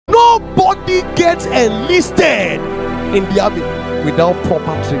Nobody gets enlisted in the army without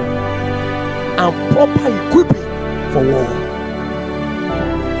proper training and proper equipping for war.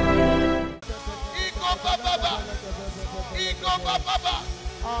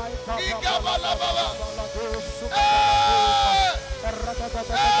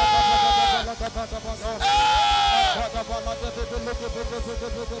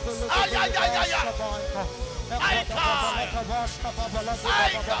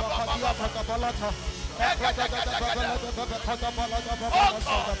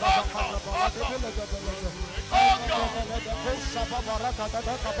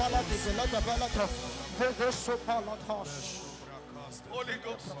 Holy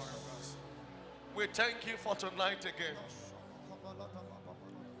Ghost, we thank you for tonight again.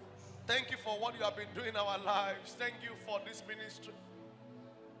 Thank you for what you have been doing in our lives. Thank you for this ministry.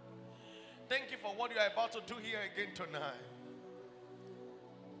 Thank you for what you are about to do here again tonight.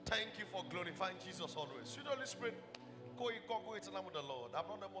 Thank you for glorifying Jesus always. Sweet Holy Spirit, go with the Lord. I'm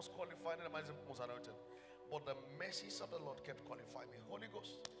not the most qualified and I'm not the most anointed, but the mercies of the Lord kept qualifying me. Holy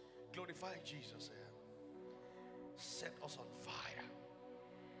Ghost, glorify Jesus here. Set us on fire.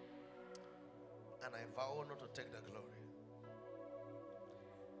 And I vow not to take the glory.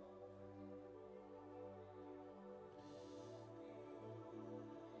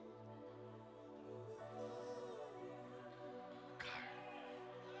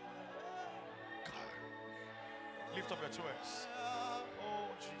 Lift up your two hands. Oh,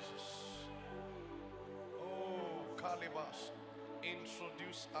 Jesus. Oh, Calibas.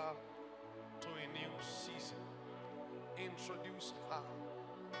 Introduce her to a new season. Introduce her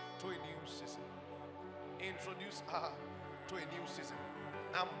to a new season. Introduce her to a new season.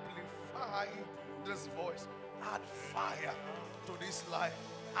 Amplify this voice. Add fire to this life.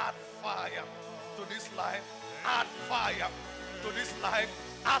 Add fire to this life. Add fire to this life.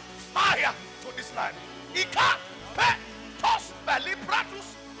 Add fire to this life. Ika petos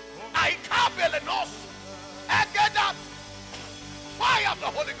belipratus. Aika belenos. Egeda. Fire of the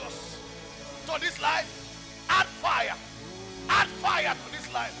Holy Ghost to this life. Add fire. Add fire to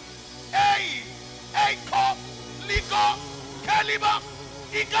this life. Hey, Eiko, Ligo, Kaliba,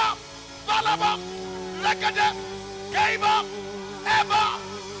 Iga, Balaba, Legade, Gaba, Eba,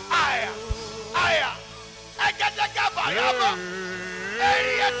 Aya, Egadegaba, Yaba,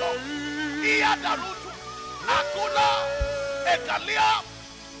 Eyeto, Iadarutu, Akula, Ekalia,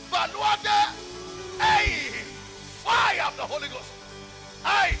 Baluade, hey, fire of the Holy Ghost.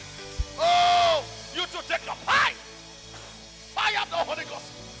 Hey, oh, you to take your pie. Fire of the Holy Ghost.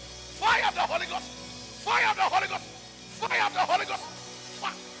 Fire of the Holy Ghost. Fire of the Holy Ghost. Fire of the Holy Ghost.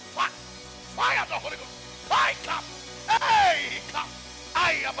 Fire of the Holy Ghost. Fire come. Hey, come.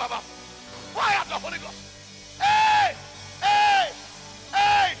 Ay, Baba. Fire of the Holy Ghost. Hey, hey,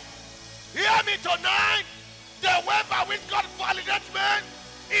 hey. Hear me tonight. The way by which God validates men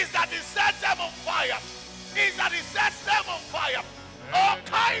is that He sets them on fire. Is that He sets them on fire.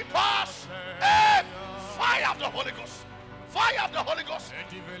 Okay, pass. Hey, fire of the Holy Ghost. Fire of the Holy Ghost.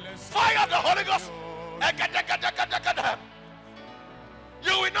 Fire of the Holy Ghost.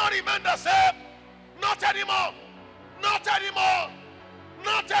 You will not remain the same. Not anymore. Not anymore.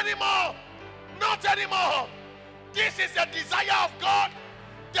 Not anymore. Not anymore. This is the desire of God.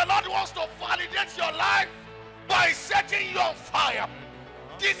 The Lord wants to validate your life by setting you on fire.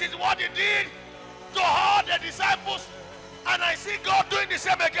 This is what He did to all the disciples. And I see God doing the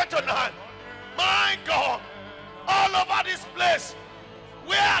same again tonight. My God. All over this place,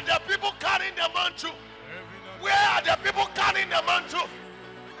 where are the people carrying the mantle? Where are the people carrying the mantle?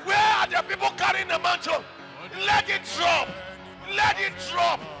 Where are the people carrying the mantle? Let it drop. Let it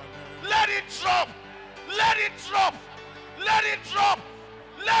drop. Let it drop. Let it drop. Let it drop.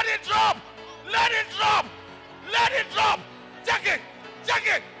 Let it drop. Let it drop. Let it drop. Take it. Take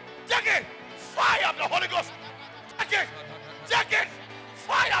it. Take it. Fire of the Holy Ghost. Take it. Take it.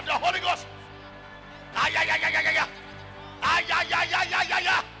 Fire of the Holy Ghost.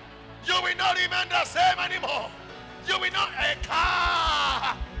 You will not remain the same anymore. You will not.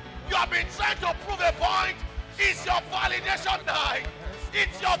 You have been trying to prove a point. It's your validation night.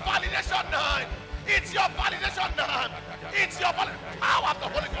 It's your validation night. It's your validation night. It's your power of the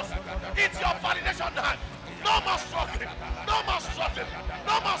Holy Ghost. It's your validation night. No more struggling. No more struggling.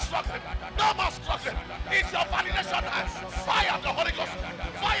 No more struggling. No more struggling. It's your validation night. Fire of the Holy Ghost.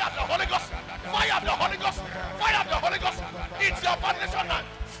 Fire of the Holy Ghost. Fire of the Holy Ghost. Fire of the Holy Ghost. It's your validation night.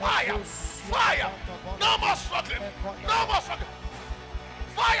 Fire. Fire. No more struggling. No more struggling.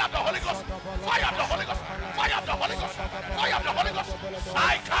 Fire of the Holy Ghost. Fire of the Holy Ghost. Fire of the Holy Ghost. Fire of the Holy Ghost.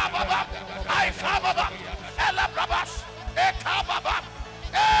 I come up. I come up. Ela brabas. E come up.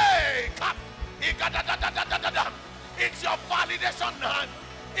 Hey. validation time.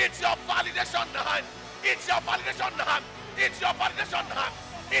 It's your validation time. It's your validation time. It's your validation time.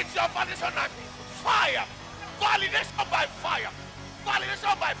 It's your validation time. Fire. Validation by fire.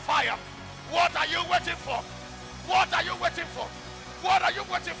 Validation by fire. What are you waiting for? What are you waiting for? What are you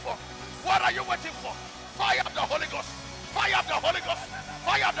waiting for? What are you waiting for? Fire of the Holy Ghost. Fire of the Holy Ghost.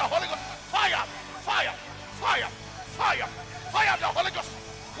 Fire of the Holy Ghost. Fire. Fire. Fire. Fire. Fire of the Holy Ghost.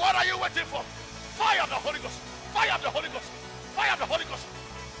 What are you waiting for? Fire of the Holy Ghost. Fire of the Holy Ghost. Fire of the Holy Ghost.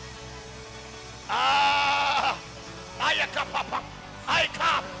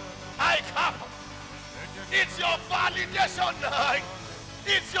 I come. It's your validation night.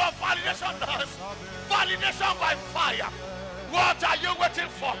 It's your validation night. Validation by fire. What are you waiting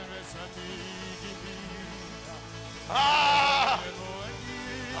for?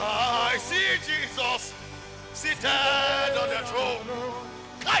 I see Jesus seated on the throne.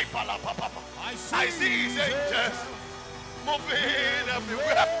 I see his angels moving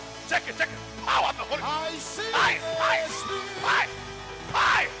everywhere. Check it. Power of the Holy Ghost. Fire.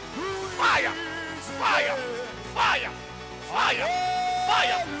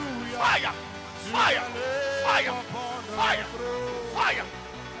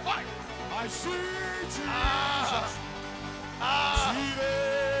 I see Jesus.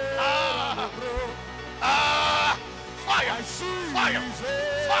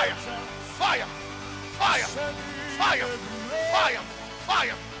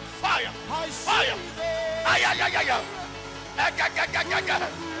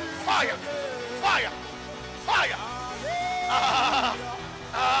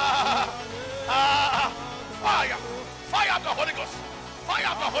 Fire of the Holy Ghost. Fire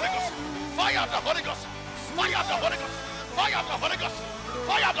of the Holy Ghost. Fire of the Holy Ghost. Fire of the Holy Ghost. Fire of the Holy Ghost.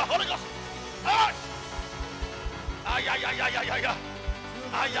 Fire of the Holy Ghost.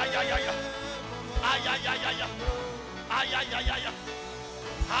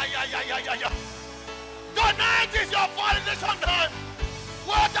 Tonight is your validation time.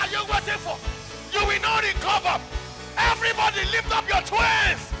 What are you waiting for? You will not recover. Everybody lift up your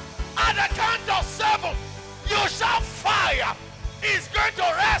twins. At the count of 7, you shall fire. He's going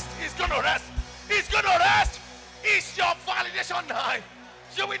to rest. He's going to rest. He's going to rest. It's your validation time.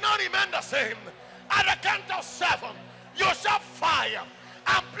 You will not remain the same. At the count of 7, you shall fire.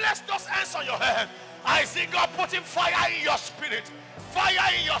 And place those hands on your head. I see God putting fire in your spirit.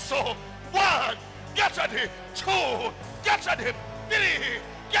 Fire in your soul. 1, get ready. 2, get ready. 3,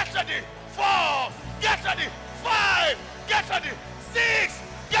 get ready. 4, get ready. 5, get ready. 6,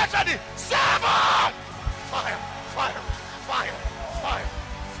 get ready. 7. Fire.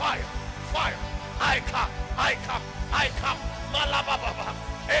 I come. Malababa.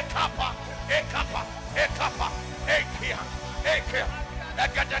 Ekapa. Ekia.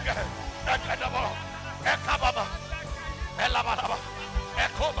 Ekadaba. Ekababa. Elabalaba.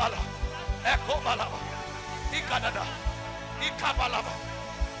 Ekobalaba. Ikadada. Ikabalaba.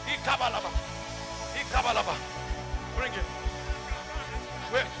 Bring it.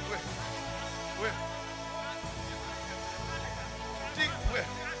 Wait.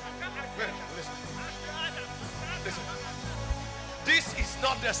 Listen. This is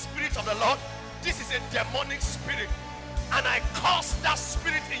not the spirit of the Lord. This is a demonic spirit. And I curse that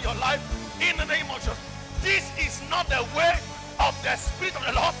spirit in your life in the name of Jesus. This is not the way of the spirit of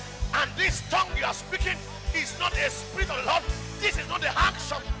the Lord. And this tongue you are speaking is not a spirit of the Lord. This is not the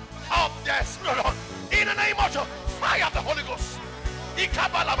action of the spirit of the Lord. In the name of Jesus, fire of the Holy Ghost.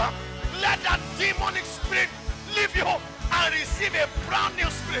 Ikabalaba. Let that demonic spirit leave you and receive a brand new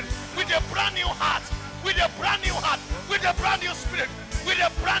spirit with a brand new heart, with a brand new heart, with a brand new spirit, with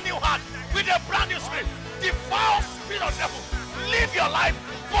a brand new heart, with a brand new spirit. The foul spirit of the devil, live your life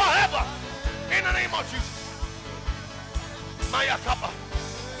forever in the name of Jesus. Maya Kappa,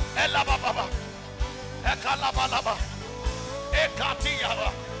 Elababa, Ekalabalaba,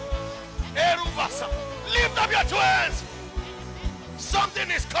 Ekatiyaba, Erubasa. Lift up your two hands. Something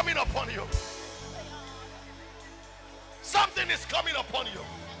is coming upon you. Something is coming upon you.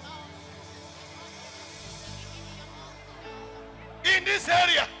 In this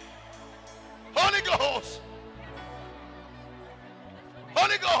area, Holy Ghost,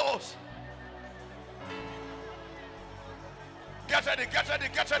 get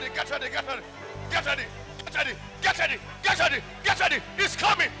ready. He's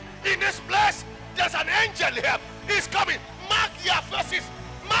coming. In this place, there's an angel here. He's coming. Mark their faces.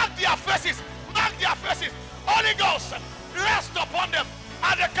 Holy Ghost, rest upon them.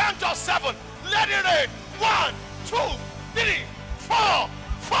 At the count of 7, let it rain. 1, 2, 3, 4,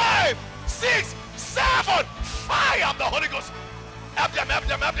 5, 6, 7. Fire of the Holy Ghost. Help them.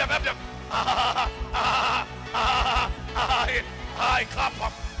 I clap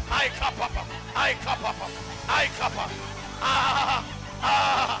up. I clap up. I clap up. I clap up. Ah,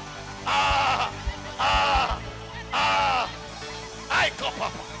 ah, ah, ah, ah. I clap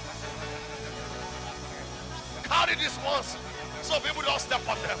up. Carry these ones so people don't step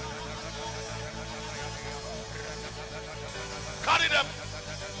on them. Carry them.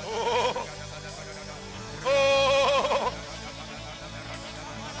 Oh, oh.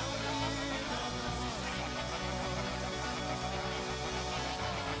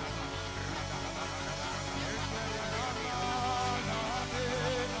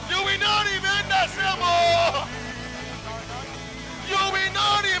 You will not remain the same. Oh. You will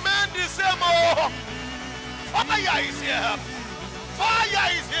not remain the same. Oh. Fire is here.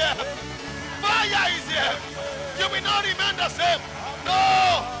 Fire is here. Fire is here. You will not remain the same.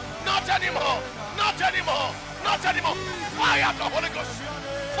 No, not anymore. Not anymore. Not anymore. Fire of the Holy Ghost.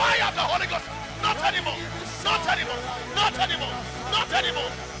 Fire of the Holy Ghost. Not anymore. Not anymore. Not anymore. Not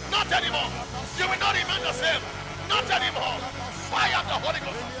anymore. Not anymore. You will not remain the same. Not anymore. Fire of the Holy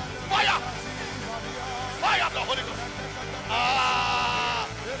Ghost. Fire. Fire of the Holy Ghost. Ah.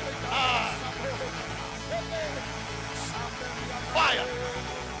 Ah. Fire.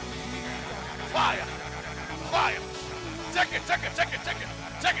 Fire. Fire. Take it, take it, take it, take it,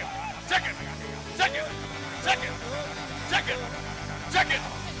 take it, take it, take it, take it, take it, take it,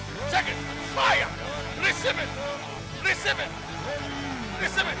 take it. Fire. Receive it. Receive it.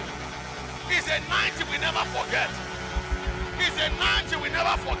 Receive it. It's a night we never forget. It's a night we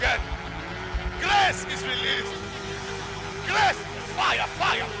never forget. Grace is released. Grace. Fire,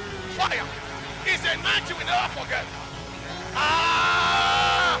 fire, fire. It's a night we never forget.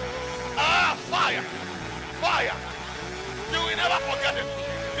 Ah, ah, fire, fire. You will never forget it.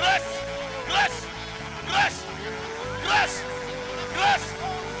 Grace, grace, grace, grace, grace,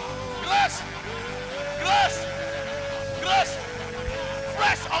 grace, grace, grace.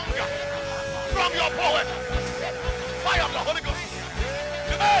 Fresh hunger from your poet. Fire of the Holy Ghost.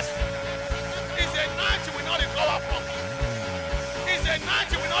 Grace is a night you will not recover from. It's a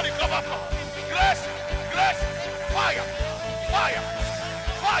night you will not recover from. Grace, grace, fire, fire,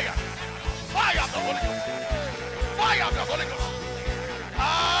 fire, fire of the Holy Ghost. Fire of the Holy Ghost.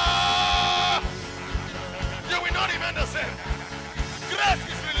 Ah, you will not remain the same. Grace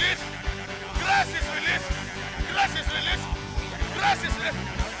is released. Grace is released. Grace is released. Grace is released.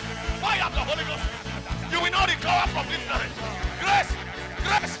 Fire of the Holy Ghost. You will not recover from this night. Grace,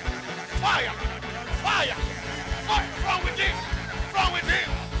 grace, fire, fire, fire from within, from within,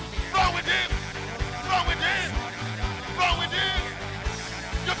 from within, from within, from within.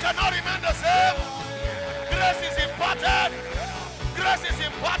 You cannot remain the same. Grace is imparted. Grace is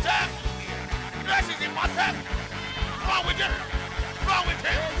imparted. Grace is imparted. From within. From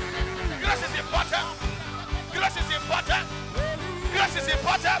within. Grace is imparted. Grace is imparted. Grace is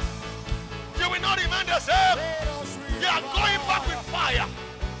imparted. You will not remain the same. You are going back with fire.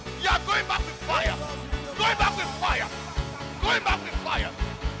 You are going back with fire. Going back with fire. Going back with fire.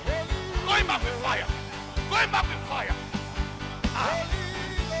 Going back with fire. Going back with fire. Ah.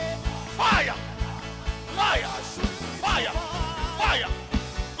 Fire. Fire. Fire. Fire.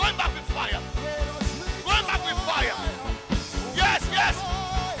 Going back with fire. Going back with fire. Yes, yes.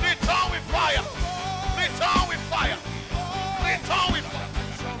 Return with fire. Return with fire. Return with fire.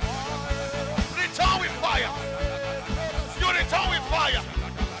 Return with fire. You return with fire.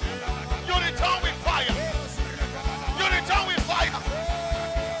 You return with fire. You return with fire.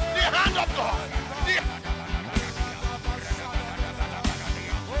 The hand of God.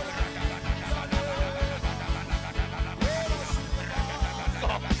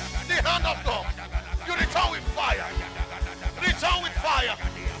 The hand of God. You return with fire. Return with fire.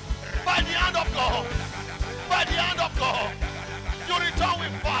 By the hand of God. By the hand of God. You return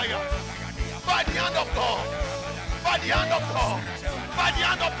with fire. By the hand of God. By the hand of God. By the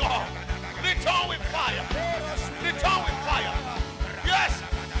hand of God. Return with fire. Return with fire. Yes.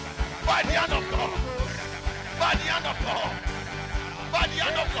 By the hand of God. By the hand of God. By the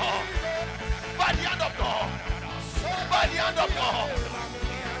hand of God. By the hand of God. By the hand of God.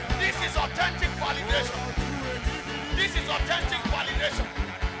 This is authentic validation. This is authentic validation.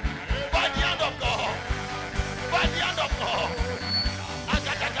 By the hand of God. By the hand of God.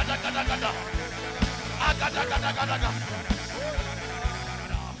 Agada. Agada.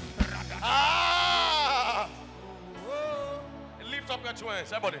 Ah! Lift up your two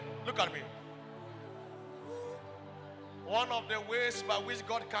hands. Everybody, look at me. One of the ways by which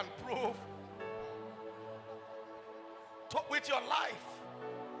God can prove with your life.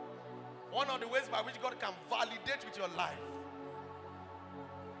 One of the ways by which God can validate with your life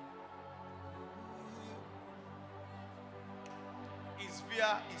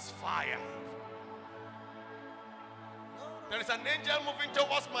atmosphere is fire. There is an angel moving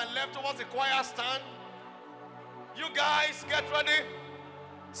towards my left, towards the choir stand. You guys, get ready.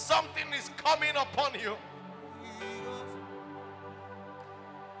 Something is coming upon you.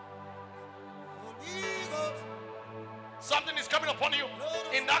 Something is coming upon you.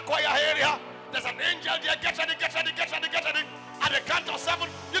 In that choir area, there's an angel there. Get ready, get ready, get ready, get ready. At the count of 7,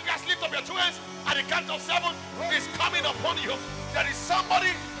 you guys lift up your 2 hands. At the count of 7, it's coming upon you. There is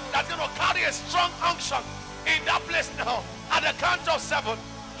somebody that's going to carry a strong unction in that place now. At the count of 7,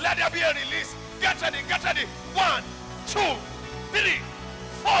 let there be a release. Get ready, get ready. 1, 2, 3,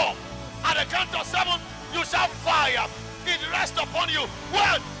 4. At the count of 7, you shall fire. It rests upon you.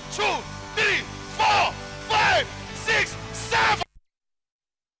 1, 2, 3, 4, 5, 6, 7.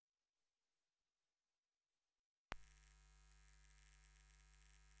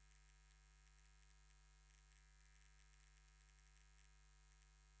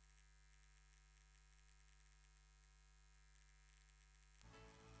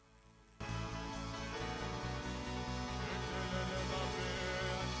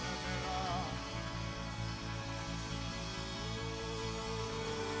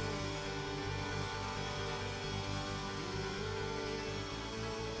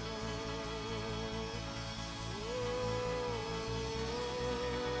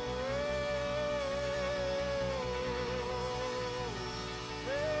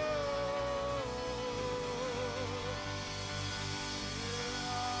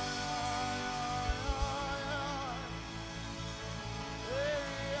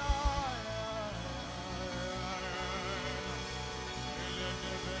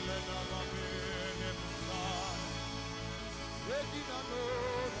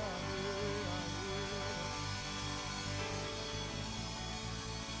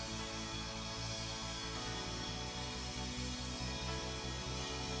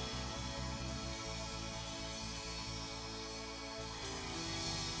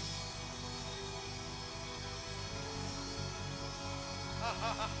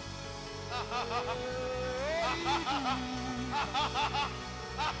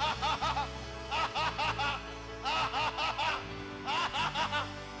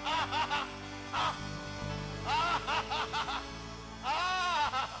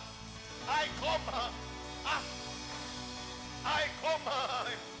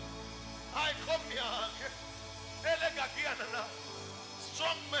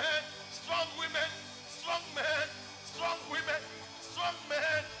 Strong men, strong women, strong men, strong women, strong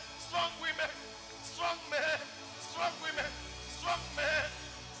men, strong women, strong men, strong women, strong men,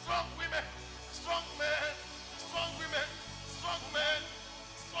 strong women, strong men, strong women, strong men,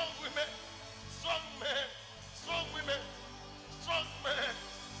 strong women, strong men, strong women, strong men,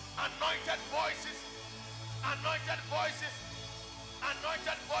 anointed voices, anointed voices,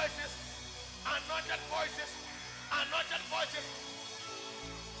 anointed voices, anointed voices, anointed voices,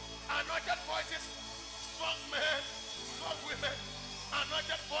 anointed voices, strong men, strong women,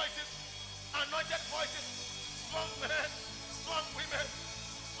 anointed voices, anointed voices, strong men, strong women,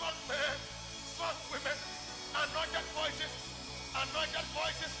 strong men, strong women, anointed voices, anointed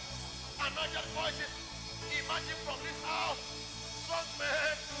voices, anointed voices. Imagine from this house, strong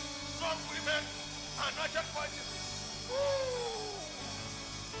men, strong women, anointed voices. Ooh.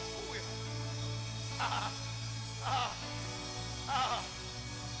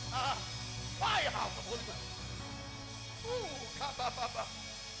 Fire out of Holy Ghost. Ooh, kabababa.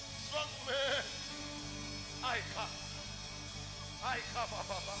 Strong man. I come. I come,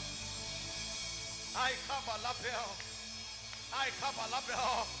 baba. I come, alabel. I come,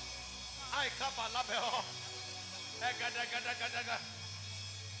 alabel. I come, alabel.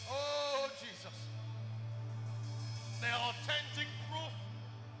 Oh, Jesus. The authentic proof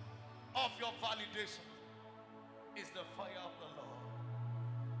of your validation is the fire of the Lord.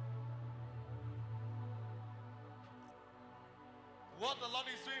 What the Lord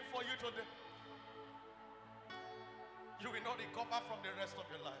is doing for you today, you will not recover from the rest of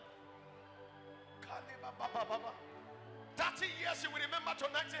your life. 30 years you will remember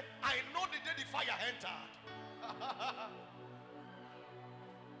tonight, say, I know the day the fire entered.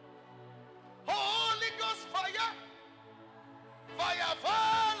 Holy Ghost fire, fire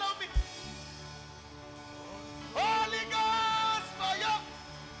follow me. Holy Ghost fire,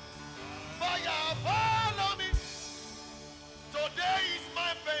 fire follow me. Today is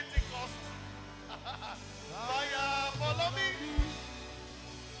my Pentecost. Fire follow me.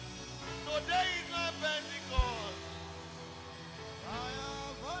 Today is my Pentecost. Fire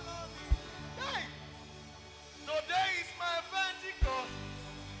follow me. Hey. Today is my Pentecost.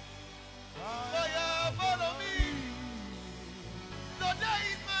 Fire follow me. Today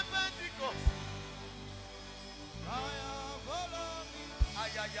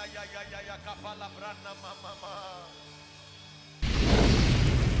ya kapala branda mama.